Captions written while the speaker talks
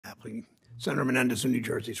Please. Senator Menendez of New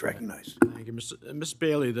Jersey is recognized. Thank you, Ms.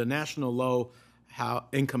 Bailey. The National Low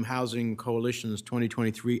Income Housing Coalition's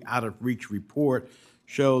 2023 Out of Reach report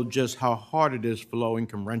showed just how hard it is for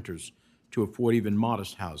low-income renters to afford even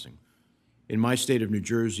modest housing. In my state of New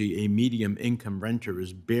Jersey, a medium-income renter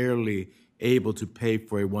is barely able to pay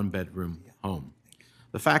for a one-bedroom home.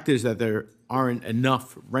 The fact is that there aren't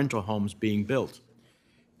enough rental homes being built.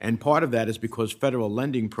 And part of that is because federal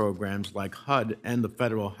lending programs like HUD and the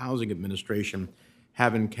Federal Housing Administration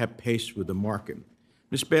haven't kept pace with the market.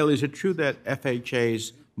 Ms. Bailey, is it true that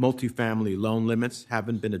FHA's multifamily loan limits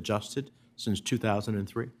haven't been adjusted since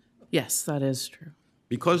 2003? Yes, that is true.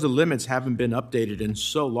 Because the limits haven't been updated in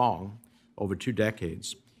so long, over 2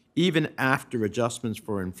 decades, even after adjustments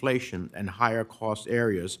for inflation and higher cost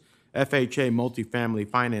areas, FHA multifamily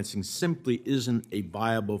financing simply isn't a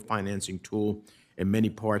viable financing tool in many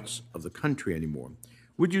parts of the country anymore.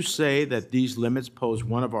 Would you say that these limits pose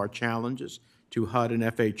one of our challenges to HUD and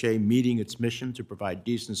FHA meeting its mission to provide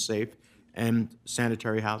decent, safe, and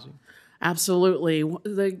sanitary housing? Absolutely.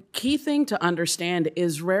 The key thing to understand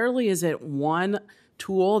is rarely is it one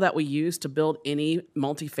tool that we use to build any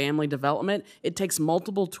multifamily development. It takes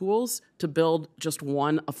multiple tools to build just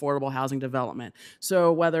one affordable housing development.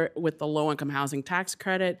 So whether with the low-income housing tax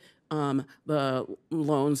credit, the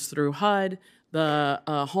loans through HUD, the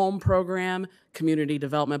home program, community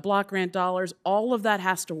development block grant dollars, all of that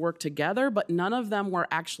has to work together, but none of them were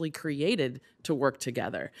actually created to work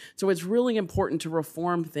together. So it's really important to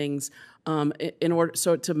reform things in order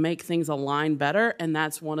to make things align better, and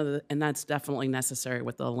that's definitely necessary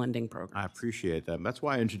with the lending program. I appreciate that. That's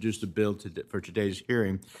why I introduced a bill for today's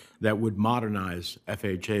hearing that would modernize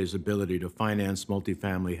FHA's ability to finance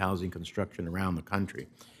multifamily housing construction around the country.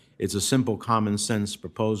 It's a simple, common-sense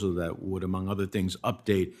proposal that would, among other things,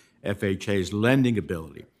 update FHA's lending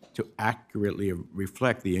ability to accurately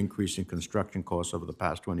reflect the increase in construction costs over the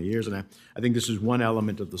past 20 years. And I think this is one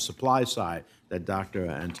element of the supply side that Dr.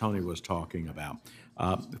 Antoni was talking about.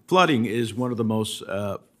 Flooding is one of the most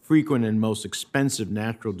frequent and most expensive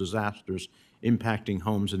natural disasters impacting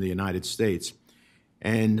homes in the United States.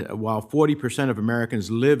 And while 40% of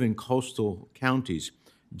Americans live in coastal counties,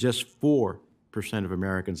 just 4% of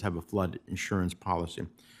Americans have a flood insurance policy.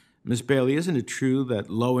 Ms. Bailey, isn't it true that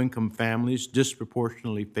low-income families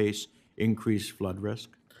disproportionately face increased flood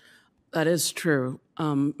risk? That is true.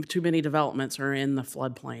 Too many developments are in the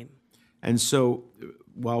floodplain. And so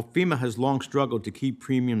while FEMA has long struggled to keep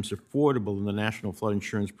premiums affordable in the National Flood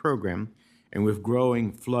Insurance Program, and with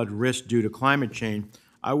growing flood risk due to climate change,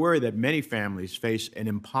 I worry that many families face an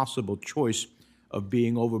impossible choice of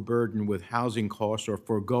being overburdened with housing costs or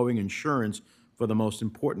foregoing insurance for the most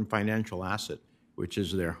important financial asset, which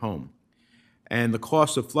is their home. And the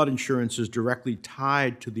cost of flood insurance is directly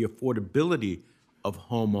tied to the affordability of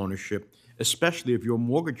home ownership, especially if your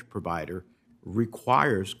mortgage provider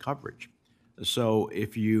requires coverage. So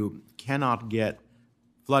if you cannot get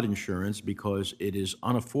flood insurance because it is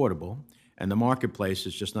unaffordable and the marketplace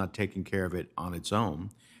is just not taking care of it on its own,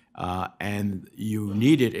 and you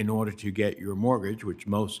need it in order to get your mortgage, which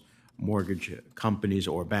most mortgage companies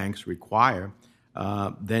or banks require,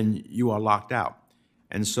 then you are locked out.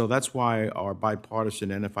 And so that's why our bipartisan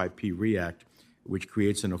NFIP REACT, which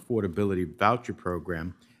creates an affordability voucher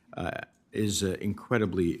program, is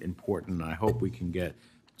incredibly important. I hope we can get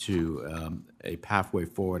to a pathway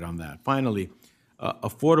forward on that. Finally,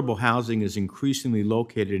 affordable housing is increasingly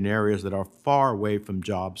located in areas that are far away from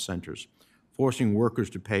job centers, forcing workers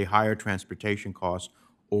to pay higher transportation costs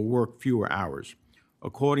or work fewer hours.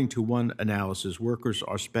 According to one analysis, workers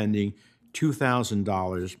are spending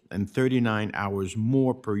 $2,000 and 39 hours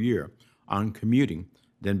more per year on commuting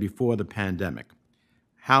than before the pandemic.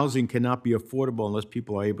 Housing cannot be affordable unless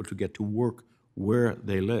people are able to get to work where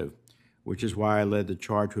they live, which is why I led the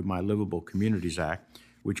charge with my Livable Communities Act,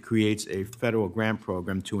 which creates a federal grant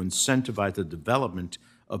program to incentivize the development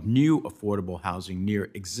of new affordable housing near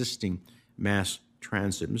existing mass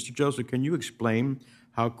transit. Mr. Joseph, can you explain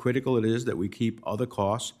how critical it is that we keep other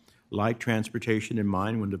costs like transportation in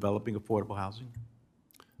mind when developing affordable housing?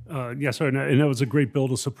 Yes, sir, and it was a great bill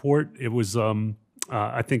to support. It was,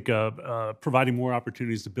 I think, providing more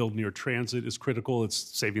opportunities to build near transit is critical. It's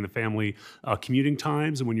saving the family commuting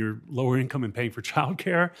times, and when you're lower income and paying for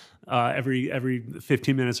childcare, every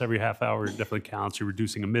 15 minutes, every half hour definitely counts. You're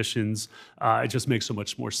reducing emissions. It just makes so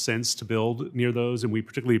much more sense to build near those, and we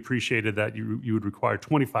particularly appreciated that you would require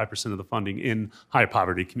 25% of the funding in high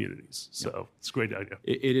poverty communities. So it's a great idea.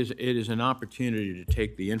 It is an opportunity to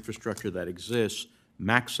take the infrastructure that exists,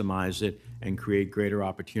 maximize it, and create greater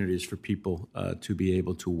opportunities for people to be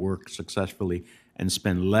able to work successfully and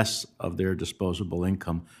spend less of their disposable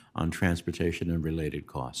income on transportation and related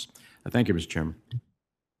costs. Thank you, Mr. Chairman.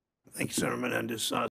 Thank you, Senator Menendez.